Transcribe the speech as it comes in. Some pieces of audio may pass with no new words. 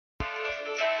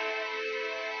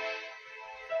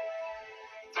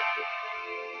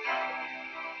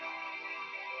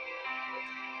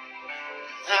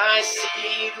I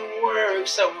see the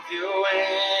works of your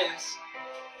hands.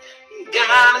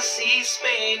 Galaxies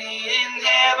spinning in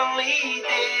heavenly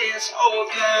dance. Oh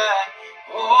God,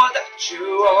 all that you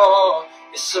are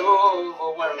is so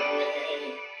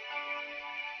overwhelming.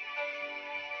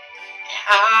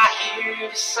 I hear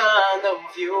the sound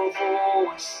of your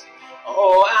voice.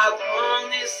 Oh, I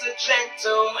want is a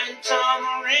gentle and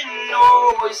thundering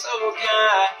noise. Oh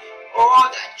God, all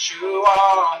that you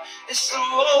are is so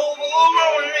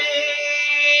overwhelming.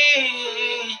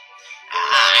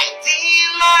 I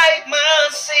delight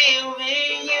myself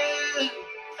in you,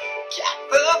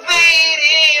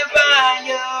 captivated by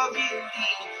your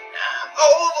beauty. I'm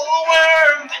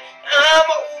overwhelmed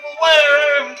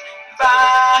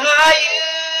by you.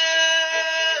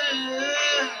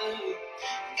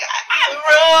 God, I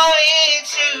run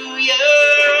into your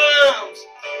arms,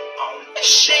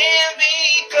 ashamed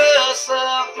because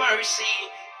of mercy.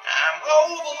 I'm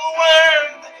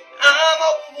overwhelmed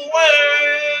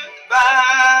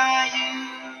by you.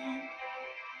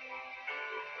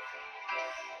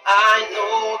 I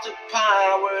know the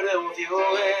power of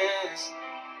your hands,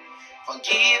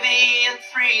 forgiving and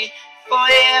free,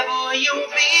 forever you'll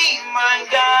be my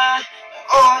God.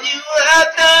 All you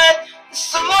have done is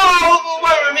so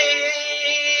overwhelming.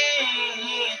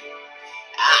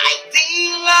 I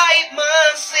delight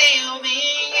myself in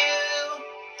you,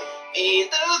 in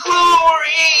the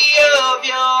glory of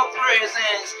your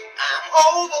presence. I'm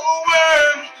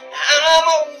overwhelmed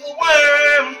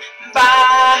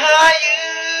by you.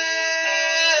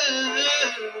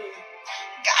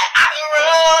 God, I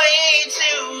run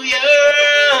into your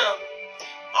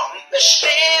arms,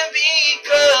 ashamed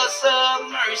because of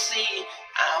mercy.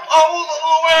 I'm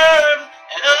overwhelmed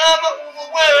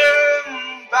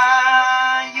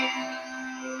by you.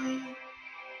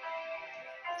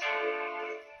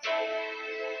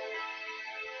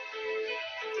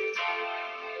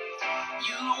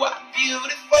 You are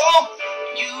beautiful,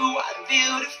 you are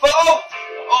beautiful.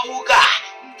 Oh God,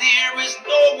 there is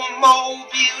no one more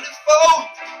beautiful.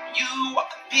 You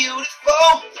are beautiful,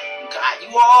 God,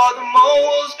 you are the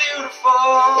most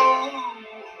beautiful.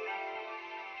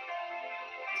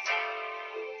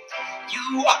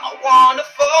 You are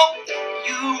wonderful,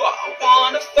 you are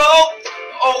wonderful.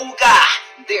 Oh God,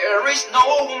 there is no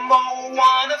one more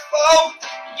wonderful.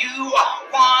 You are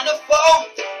wonderful,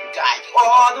 God, you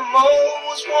are the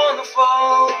most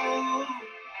wonderful.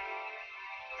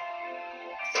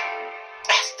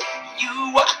 You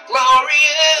are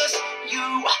glorious, you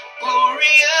are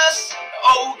glorious.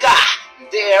 Oh God,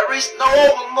 there is no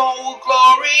one more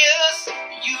glorious.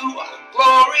 You are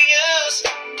glorious,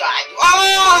 God, you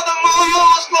are the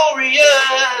most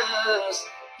glorious.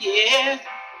 Yeah,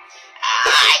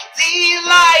 I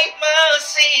delight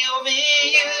myself in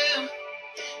you,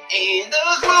 in the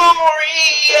glory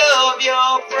of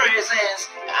your presence.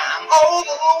 I'm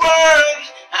overwhelmed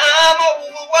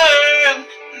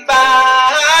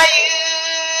by you.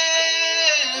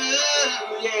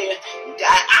 Yeah,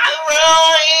 God, I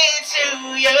run into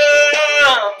your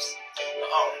arms,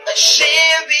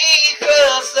 ashamed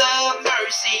because of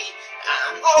mercy.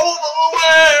 I'm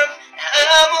overwhelmed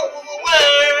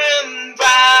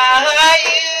by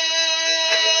you.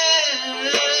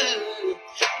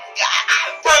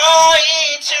 Run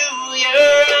into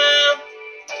your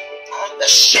arms,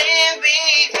 ashamed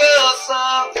because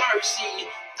of mercy.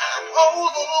 I'm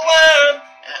overwhelmed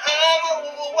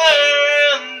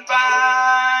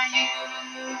by you.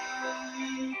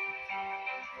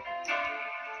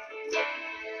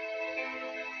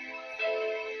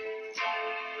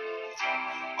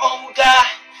 Oh God,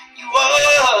 you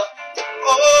are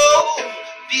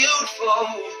beautiful.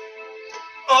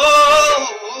 Oh,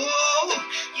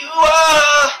 you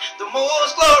are the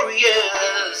most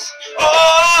glorious.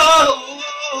 Oh,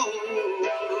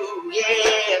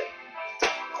 yeah.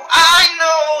 I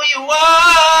know you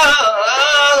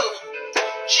are.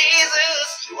 Jesus,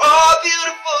 you are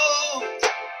beautiful.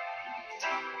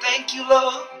 Thank you,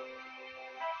 Lord.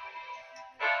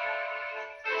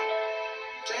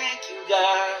 Thank you,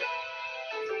 God.